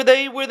place where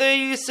they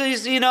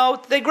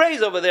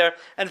graze over there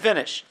and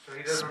finish. So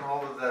he doesn't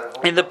hold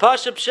that. In the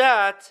Pashup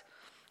Pshat,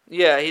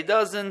 he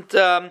doesn't.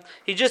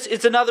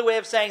 It's another way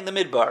of saying the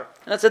midbar,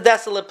 and it's a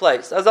desolate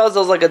place.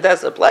 Azazal's like a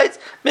desolate place.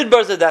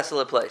 Midbar's a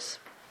desolate place.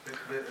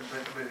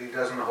 But he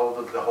doesn't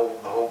hold the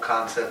whole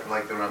concept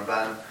like the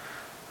Ramban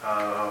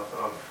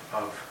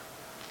of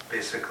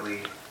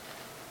basically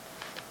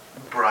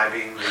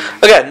bribing.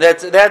 Again,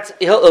 that's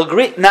he'll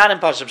agree not in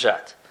Pashup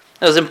Pshat.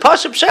 It was in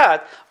Pashup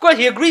Pshat. Of course,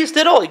 he agrees to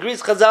it all. He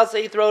agrees. Chazal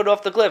say he throw it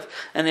off the cliff.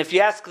 And if you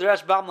ask the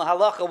Rashbam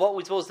Halacha what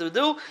we're supposed to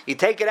do, you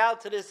take it out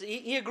to this.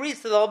 He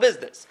agrees to the whole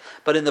business.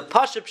 But in the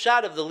Pashup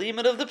Pshat of the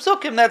limit of the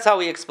Psukim, that's how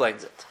he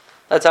explains it.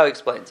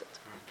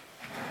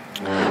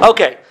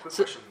 Okay. Quick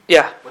question.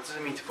 Yeah. What does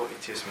it mean to put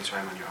Yetzias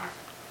Mitzrayim on your arm?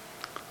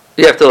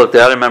 You have to look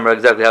there. I don't remember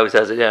exactly how he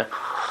says it. Yeah.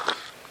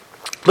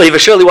 But he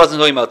surely wasn't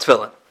talking about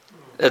tefillin.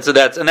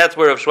 That's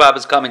where Rav Schwab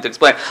is coming to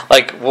explain.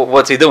 Like,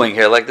 what's he doing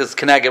here? Like this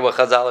connected what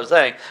Chazal are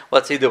saying.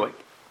 What's he doing?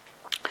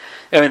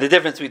 I mean, the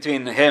difference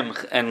between him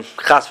and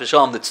Chas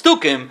v'Shalom, the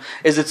Tzukim,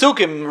 is the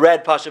Tzukim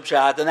read Pashup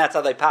Pshat, and that's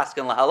how they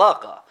paskin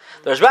lahalacha.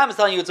 The Rashbam is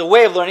telling you it's a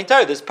way of learning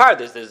Torah. There's Pshat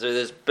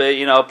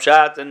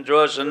and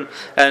Drush and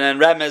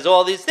Remez,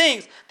 all these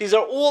things. These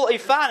are all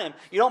Ifanim.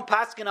 You don't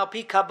paskin al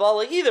pi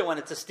Kabbalah either when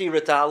it's a stira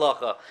to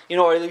halacha.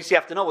 Or at least you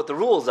have to know what the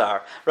rules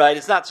are, right?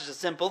 It's not such a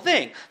simple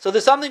thing. So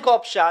there's something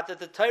called Pshat that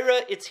the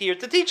Torah, it's here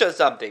to teach us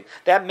something.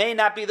 That may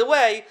not be the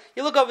way.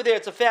 You look over there,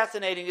 it's a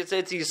fascinating, it's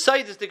a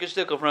Yisaytistic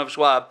shtickle from Rav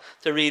Schwab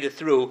to read it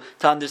through,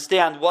 to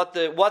understand what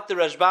the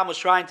Rashbam was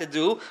trying to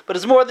do, but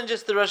it's more than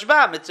just the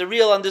Rashbam. It's a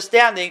real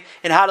understanding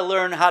in how to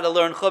learn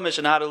Chumash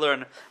and how to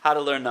learn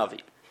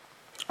Navi.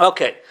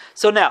 Okay,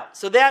 so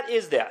that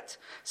is that.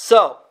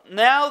 So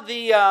now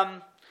the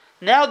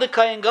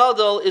Kohen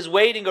Gadol is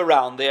waiting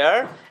around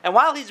there, and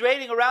while he's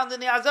waiting around in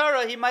the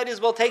Azara, he might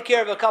as well take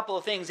care of a couple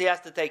of things he has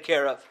to take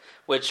care of.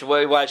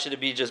 Why should it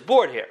be just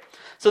bored here?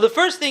 So the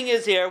first thing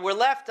is here, we're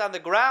left on the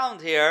ground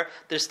here.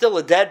 There's still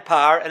a dead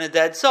par and a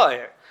dead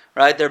sawyer.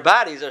 Right? Their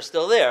bodies are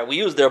still there. We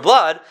use their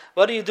blood.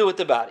 What do you do with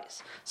the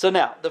bodies? So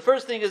now, the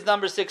first thing is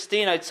number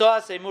 16. So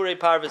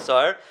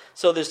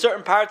there's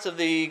certain parts of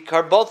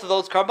both of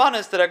those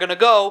karbanis that are going to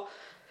go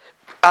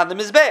on the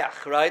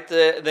Mizbeach, right?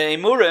 The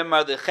emurim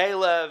are the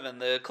chelev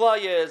and the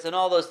klayas and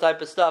all those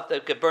type of stuff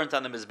that get burnt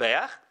on the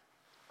Mizbeach.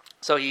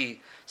 So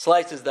he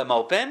slices them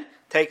open,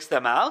 takes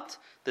them out,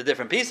 the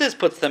different pieces,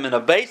 puts them in a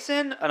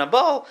basin, and a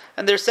bowl,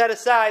 and they're set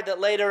aside that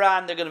later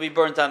on they're going to be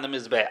burnt on the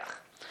Mizbeach.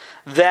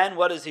 Then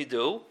what does he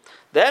do?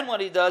 Then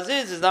what he does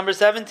is number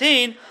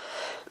 17,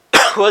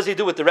 what does he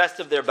do with the rest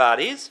of their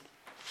bodies?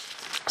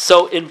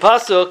 So in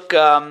Pasuk,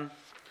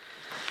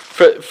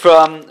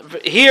 from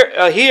here,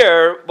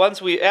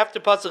 after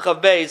Pasuk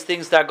Chav Beis,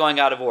 things start going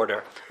out of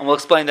order. And we'll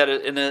explain that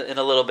in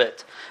a little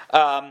bit.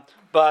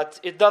 But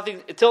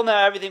until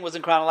now everything was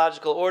in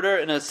chronological order.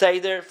 In a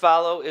Seder,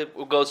 it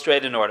will go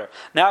straight in order.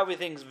 Now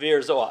everything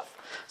veers off.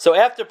 So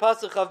after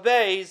Pasuk Chav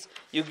Beis,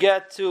 you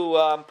get to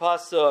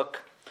Pasuk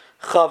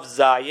Chav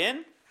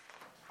Zayin.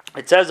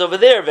 It says over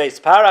there,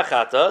 Veis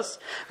parachatos,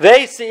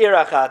 Veis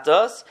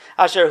seirachatos,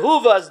 Asher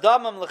huvas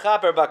damam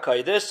lechaper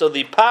b'kodesh. So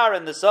the par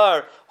and the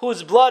sar,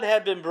 whose blood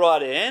had been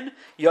brought in,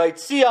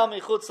 Yoitzial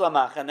michutz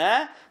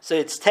lamachaneh. So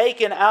it's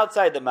taken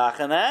outside the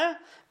machaneh.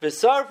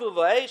 V'sarfu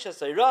v'eish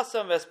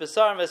hasayrasam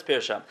v'espesarim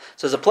v'espirsham.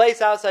 So there's a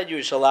place outside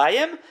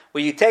Yerushalayim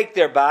where you take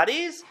their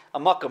bodies, a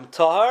makam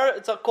tahar,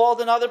 it's called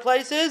in other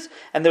places,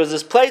 and there was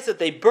this place that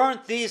they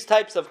burnt these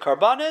types of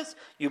karbanas.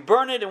 You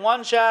burn it in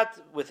one shot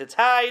with its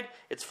hide,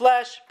 its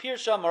flesh,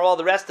 pirsham, or all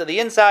the rest of the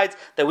insides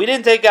that we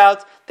didn't take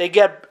out. They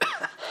get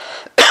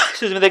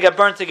they get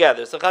burnt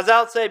together. So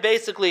Chazal say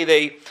basically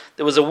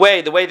there was a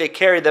way, the way they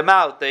carried them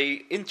out,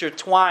 they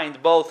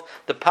intertwined both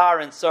the par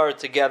and sar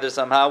together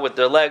somehow with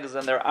their legs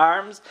and their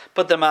arms,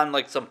 put them on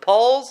like some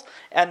poles,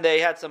 and they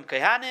had some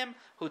kehanim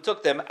who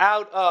took them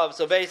out of.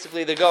 So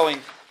basically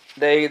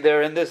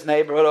they're in this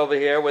neighborhood over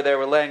here where they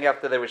were laying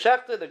after they were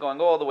shechted. They're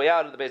going all the way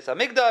out of the Beis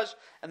HaMikdash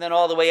and then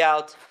all the way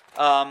out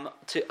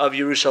of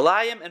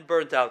Yerushalayim and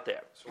burnt out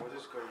there. So what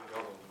is going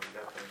on in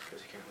that place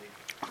because he can't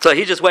leave? So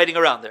he's just waiting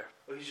around there.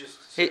 Oh, he's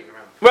just sitting around.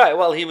 Right,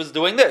 well, he was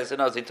doing this.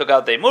 He took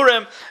out the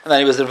Emurim, and then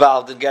he was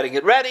involved in getting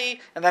it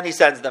ready, and then he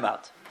sends them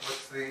out.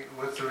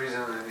 What's the reason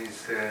that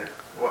these?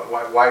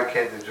 Why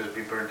can't it just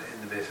be burnt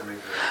in the Beis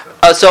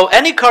HaMikdash? So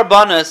any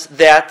karbanas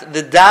that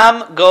the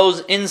dam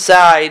goes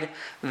inside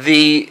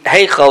the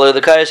heichal or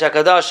the kayesh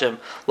hakadashim,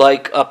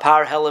 like a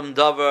par helim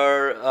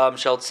davar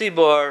shel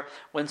tzibor,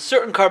 when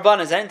certain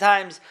karbanas,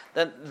 anytimes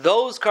that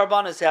those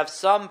karbanas have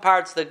some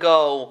parts that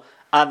go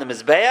on the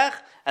mizbeach,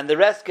 and the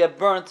rest get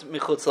burnt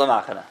michutz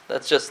lamachana.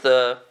 That's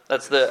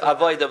the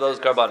avoid of those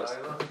karbanas.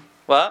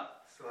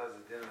 What?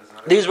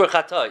 These were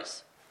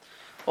chatois.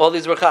 All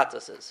these were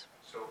chatas.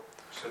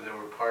 So there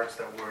were parts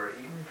that were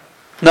eaten?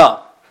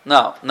 No.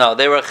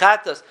 They were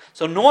chatas.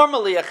 So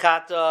normally a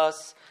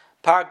chatas,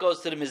 part goes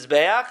to the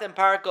mizbeach and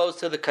part goes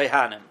to the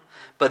kaihanim.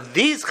 But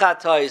these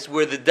chatas,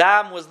 where the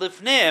dam was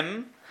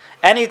lifnim,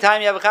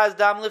 anytime you have a chaz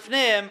dam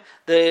lifnim,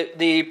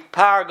 the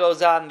par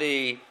goes on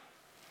the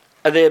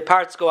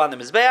parts go on the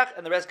mizbeach,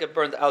 and the rest get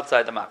burned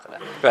outside the machaneh.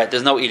 Right?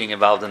 There's no eating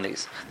involved in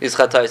these. These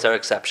chatais are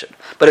exception,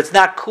 but it's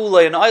not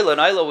kula and oila.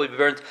 And oila would be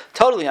burnt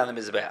totally on the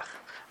mizbeach.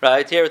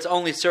 Right? Here, it's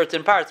only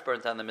certain parts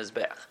burnt on the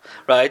mizbeach.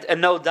 Right?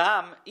 And no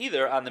dam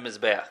either on the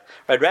mizbeach.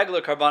 Right?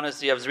 Regular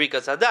karbanos, you have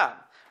zrikas hadam.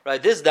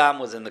 Right? This dam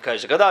was in the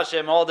Kodesh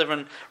HaKodashim, all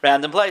different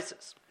random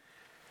places.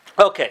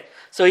 Okay,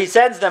 so he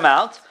sends them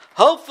out.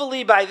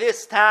 Hopefully by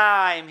this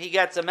time he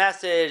gets a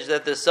message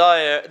that the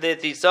Sawyer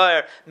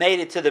made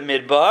it to the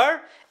Midbar,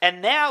 and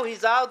now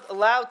he's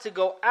allowed to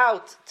go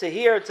out to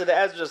here to the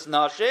Ezra's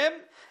Nashim,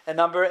 and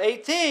number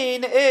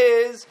 18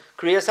 is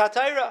Kriyas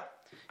HaTorah.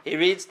 He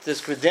reads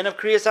this din of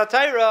Kriyas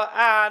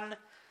HaTorah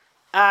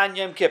on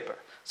Yom Kippur.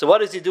 So what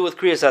does he do with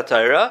Kriyas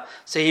HaTorah?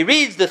 So he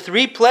reads the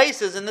 3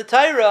 places in the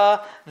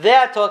Torah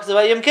that talks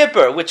about Yom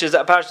Kippur, which is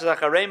Parshas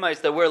Acharei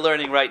that we're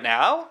learning right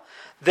now.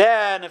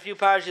 Then, a few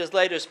parshas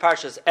later, is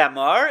Parshas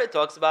Emor. It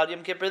talks about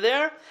Yom Kippur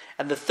there.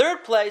 And the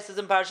third place is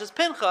in Parshas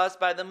Pinchas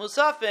by the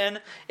Musafin,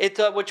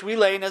 which we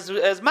lay in as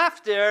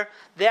Maftir.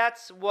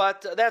 That's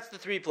the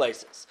 3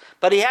 places.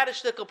 But he had a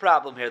shtickle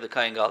problem here, the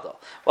Kohen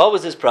Gadol. What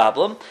was his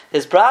problem?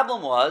 His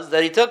problem was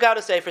that he took out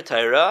a Sefer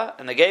Torah,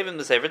 and they gave him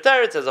the Sefer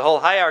Torah. It says a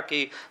whole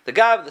hierarchy. The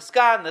Gav, the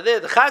Skan,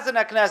 the Chazan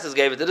HaKnesses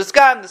gave it to the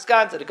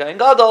Skan to the Kohen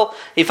Gadol.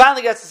 He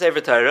finally gets the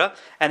Sefer Torah,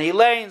 and he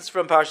lanes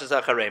from Parshas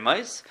Acharei.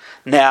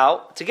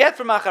 Now, to get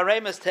from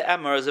Acharei to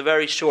Emor is a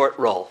very short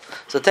roll.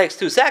 So it takes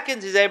 2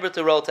 seconds, he's able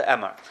to roll to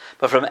Emor.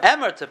 But from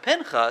Emor to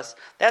Pinchas,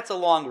 that's a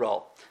long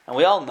roll. And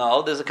we all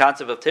know there's a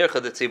concept of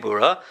Tircha de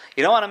Tzibura.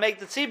 You don't want to make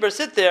the Tzibur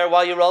sit there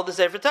while you roll the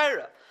Sefer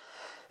Torah.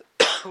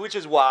 Which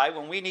is why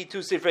when we need 2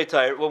 Sifrei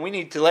Torah, when we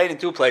need to lay in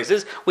 2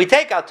 places, we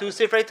take out 2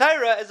 Sifrei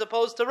Torah as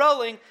opposed to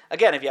rolling.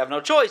 Again, if you have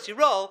no choice, you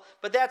roll,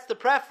 but that's the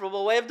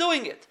preferable way of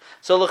doing it.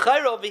 So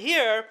l'chayra over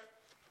here,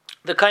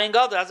 the Kohen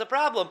Gadol has a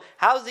problem.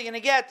 How's he going to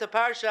get to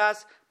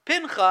Parshas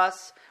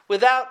Pinchas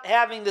without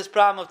having this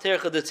problem of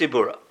Tircha de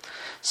Tzibura?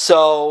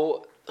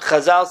 So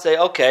Chazal say,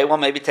 okay, well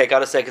maybe take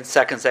out a second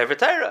Sefer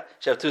Torah.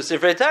 You have 2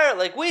 Sifrei Torah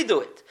like we do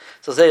it.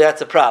 So say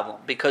that's a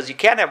problem because you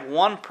can't have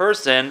one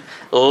person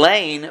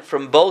lane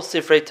from both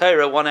Sifrei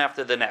Torah one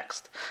after the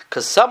next.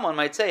 Because someone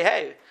might say,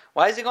 hey,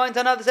 why is he going to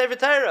another Sefer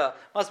Torah?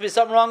 Must be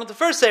something wrong with the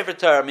first Sefer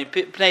Torah. I mean,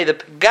 the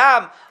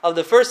pagam of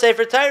the first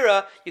Sefer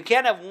Torah, you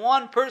can't have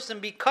one person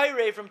be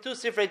kairei from 2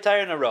 Sifrei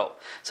Torah in a row.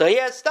 So he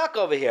has stuck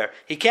over here.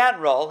 He can't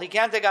roll. He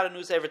can't take out a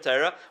new Sefer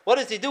Torah. What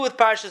does he do with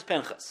Parshas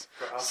Pinchas?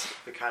 For us,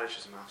 the Kaddish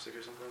is mafsik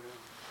or something?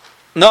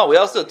 No, we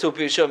also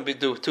shouldn't be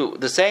do 2.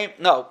 The same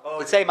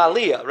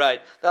aliyah,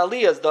 right? The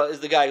aliyah is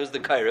the guy who's the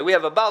kairei. We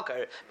have a bal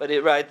kairei, but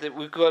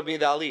we could be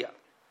the aliyah.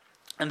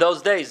 In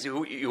those days,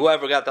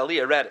 whoever got the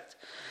aliyah read it.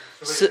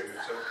 So it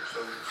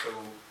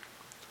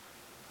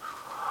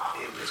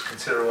was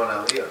considered one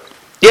aliyah.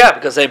 Yeah,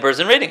 because same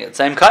person reading it,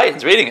 same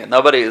Kayan's reading it.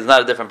 Nobody is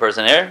not a different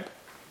person here,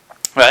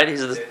 right?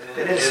 Didn't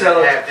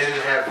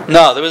have.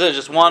 No, there was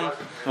just one.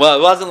 Well,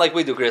 it wasn't like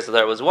we do Kriyas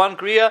Atayra. It was one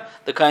Kriya,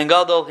 the Kohen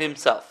Gadol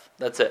himself.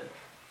 That's it.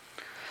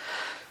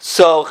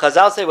 So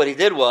Chazal say what he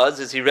did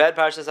is he read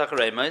Parshas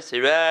Acharemos, he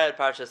read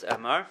Parshas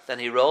Emor, then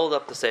he rolled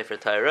up the Sefer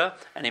Torah,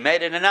 and he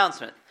made an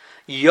announcement.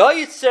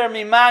 Yoyitzer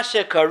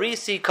mimashe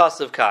karisi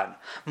kasav kan.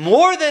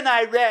 More than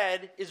I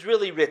read is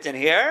really written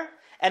here,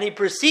 and he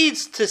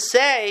proceeds to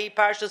say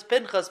Parshas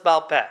Pinchas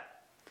Baal Peh.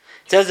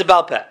 It says it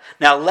Baal Peh.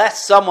 Now,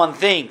 lest someone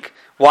think,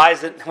 why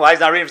is it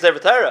not reading from Sefer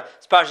Torah?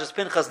 It's Parshas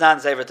Pinchas, not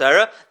in Sefer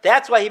Torah.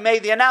 That's why he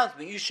made the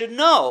announcement. You should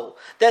know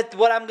that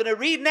what I'm going to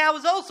read now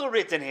is also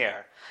written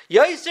here.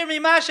 There's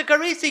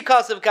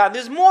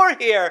more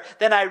here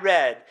than I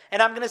read.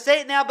 And I'm going to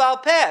say it now Baal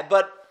Peh.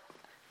 But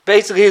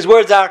basically his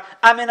words are,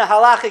 I'm in a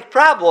halachic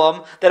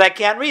problem that I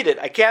can't read it.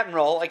 I can't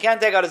enroll. I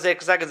can't take out a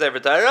second Sefer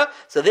Torah.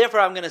 So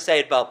therefore I'm going to say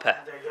it Baal Peh.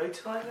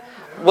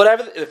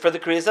 Whatever, for the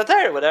Kriyas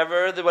Atayra,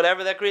 whatever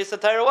that Kriyas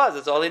Atayra was.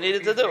 That's all he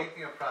needed to do. He's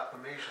making a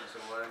proclamation, so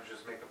why don't you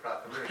just make a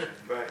proclamation?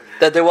 Right.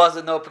 That there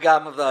wasn't no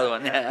pagam of the other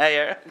one.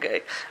 Yeah,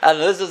 okay. And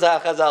this is how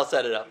Chazal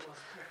set it up.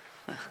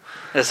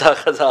 That's how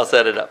Chazal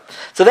set it up.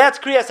 So that's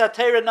Kriyas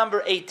Atayra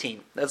number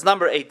 18. That's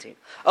number 18.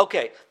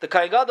 Okay, the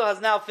Kohen Gadol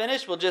has now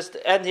finished. We'll just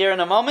end here in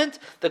a moment.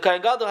 The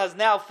Kohen Gadol has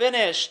now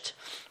finished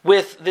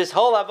with this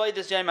whole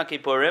Avodas Yom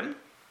Kippurim.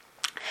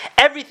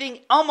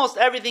 Almost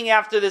everything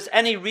after this,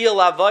 any real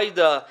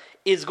Avodah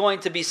is going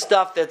to be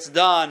stuff that's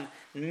done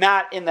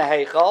not in the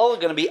Heichal,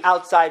 going to be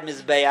outside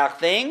Mizbeach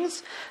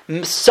things.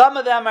 Some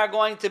of them are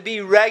going to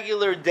be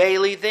regular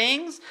daily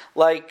things,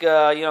 like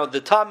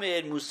the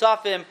Tamid,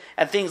 Musafim,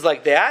 and things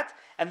like that.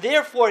 And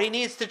therefore, he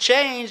needs to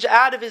change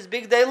out of his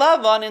Big Day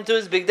Lavan into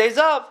his Big Day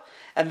Zav.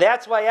 And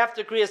that's why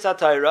after Kriyas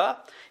Atayra,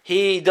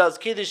 he does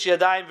Kiddush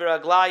Yadayim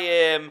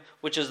V'Raglayim,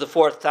 which is the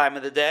fourth time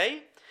of the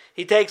day.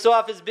 He takes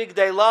off his Big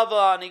Day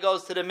Lavan, he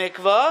goes to the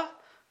mikvah,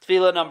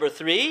 Tefillah number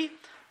 3,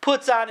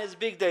 puts on his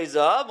Big Day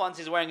Zav. Once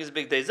he's wearing his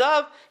Big Day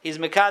Zav, he's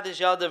Mekadesh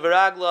Yadav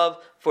V'Raglav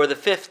for the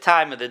 5th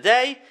time of the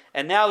day.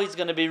 And now he's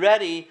going to be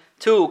ready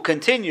to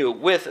continue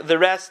with the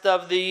rest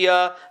of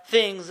the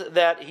things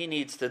that he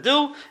needs to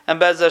do. And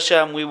Bez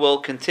Hashem, we will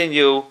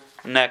continue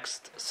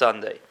next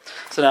Sunday.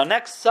 So now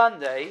next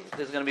Sunday,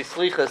 there's going to be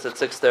Slichas at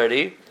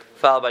 6:30,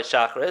 followed by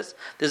Shachris.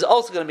 There's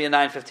also going to be a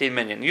 9:15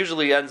 minyan.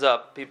 Usually ends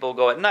up, people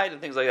go at night and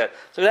things like that.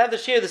 So we have the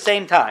shir the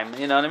same time,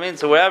 you know what I mean?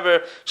 So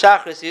wherever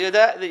Shachris, you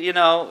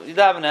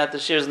daven at, the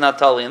shir is not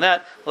totally in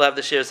that. We'll have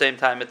the shir same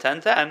time at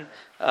 10:10,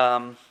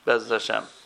 Bez Hashem.